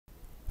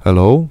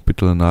Hello,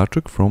 Peter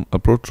Lenarczyk from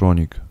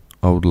Elprotronic.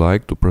 I would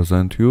like to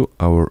present you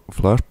our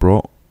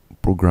FlashPro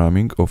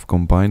programming of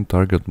combined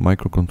target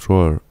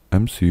microcontroller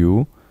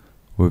MCU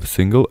with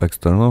single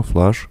external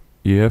flash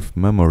EF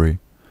memory.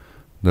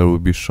 There will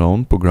be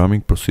shown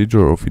programming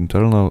procedure of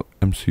internal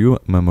MCU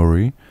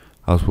memory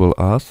as well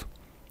as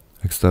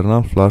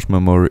external flash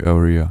memory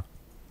area.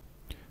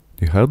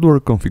 The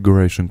hardware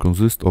configuration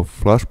consists of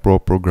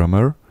FlashPro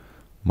programmer,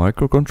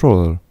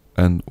 microcontroller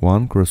and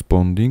one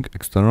corresponding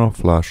external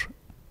flash.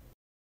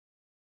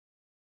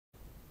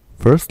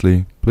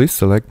 Firstly, please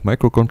select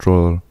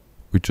microcontroller,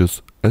 which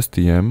is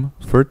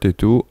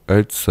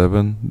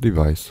STM32H7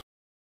 device.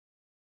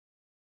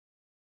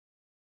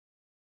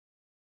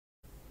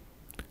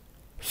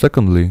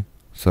 Secondly,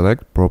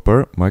 select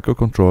proper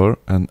microcontroller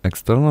and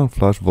external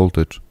flash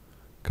voltage.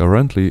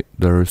 Currently,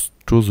 there is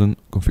chosen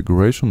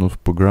configuration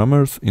of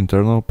programmer's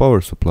internal power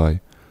supply.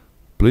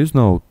 Please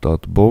note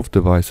that both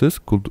devices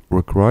could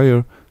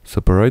require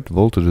separate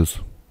voltages.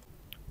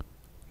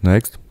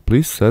 Next,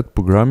 please set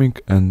programming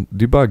and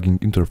debugging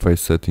interface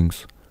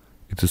settings.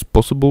 It is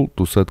possible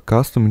to set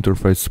custom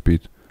interface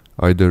speed,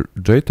 either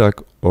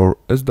JTAG or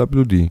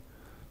SWD,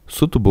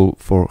 suitable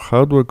for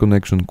hardware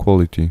connection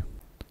quality.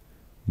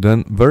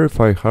 Then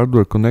verify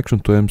hardware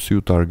connection to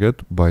MCU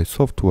target by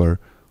software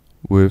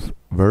with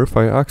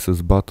Verify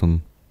Access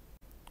button.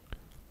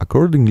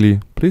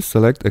 Accordingly, please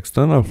select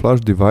external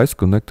flash device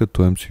connected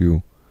to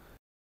MCU.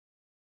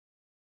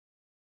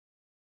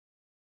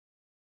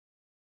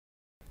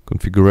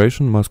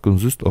 Configuration must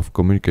consist of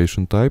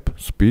communication type,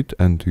 speed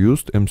and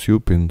used MCU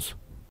pins.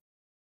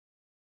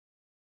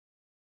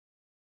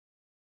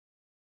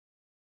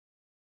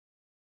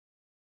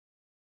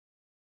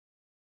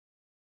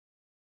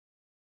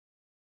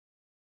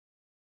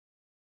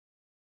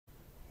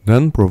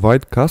 Then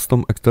provide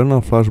custom external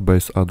flash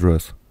base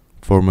address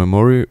for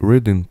memory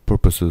reading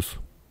purposes.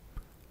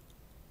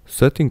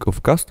 Setting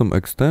of custom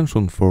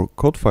extension for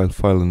codefile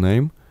file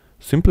name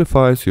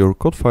simplifies your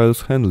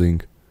codefile's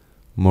handling.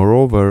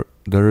 Moreover,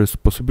 there is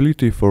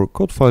possibility for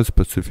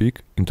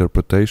codefile-specific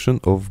interpretation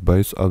of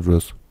base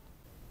address.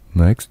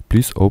 Next,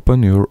 please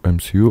open your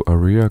MCU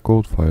area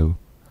codefile.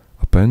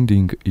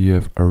 Appending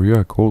EF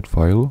area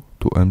codefile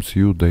to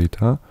MCU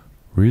data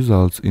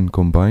results in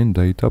combined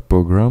data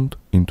programmed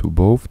into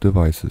both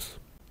devices.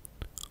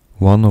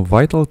 One of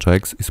vital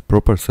checks is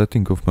proper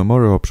setting of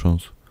memory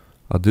options.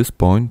 At this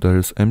point, there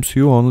is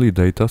MCU-only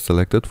data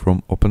selected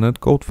from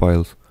opened code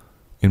files.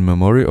 In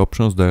Memory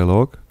Options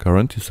dialog,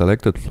 currently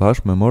selected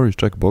Flash Memory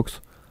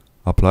checkbox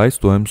applies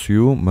to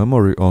MCU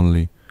memory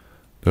only.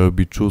 There will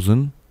be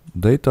chosen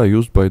data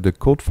used by the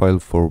code file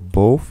for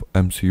both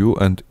MCU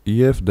and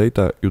EF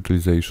data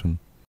utilization.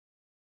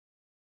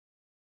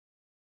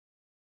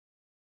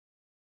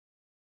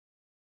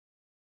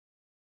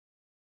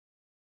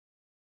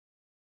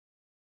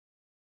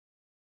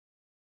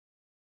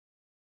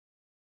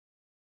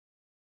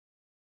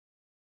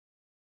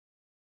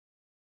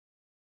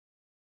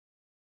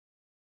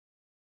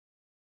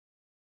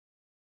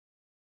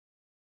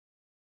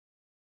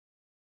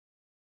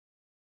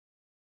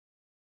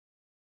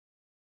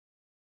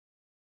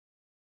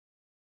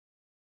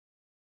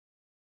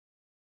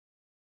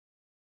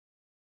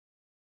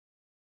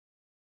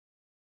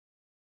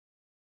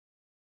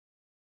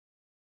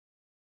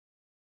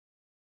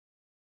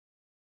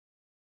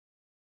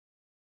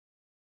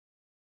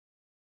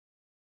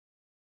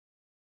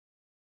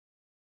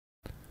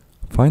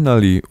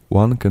 Finally,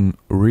 one can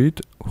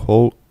read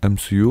whole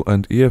MCU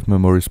and EF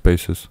memory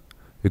spaces.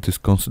 It is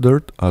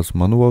considered as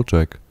manual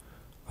check.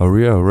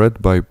 Area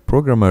read by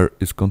programmer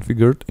is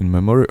configured in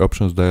Memory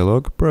Options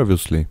dialog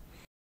previously.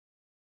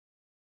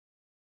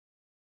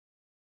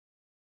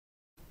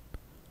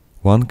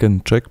 One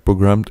can check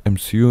programmed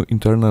MCU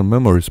internal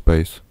memory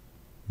space.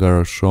 There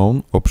are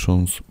shown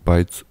options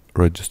bytes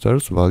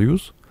registers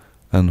values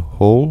and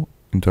whole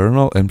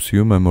internal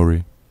MCU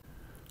memory.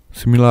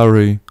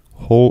 Similarly,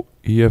 whole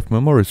EF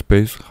memory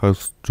space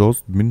has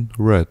just been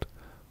read.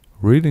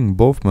 Reading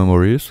both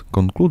memories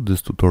concludes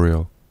this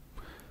tutorial.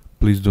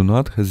 Please do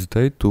not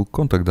hesitate to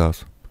contact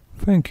us.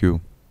 Thank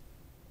you.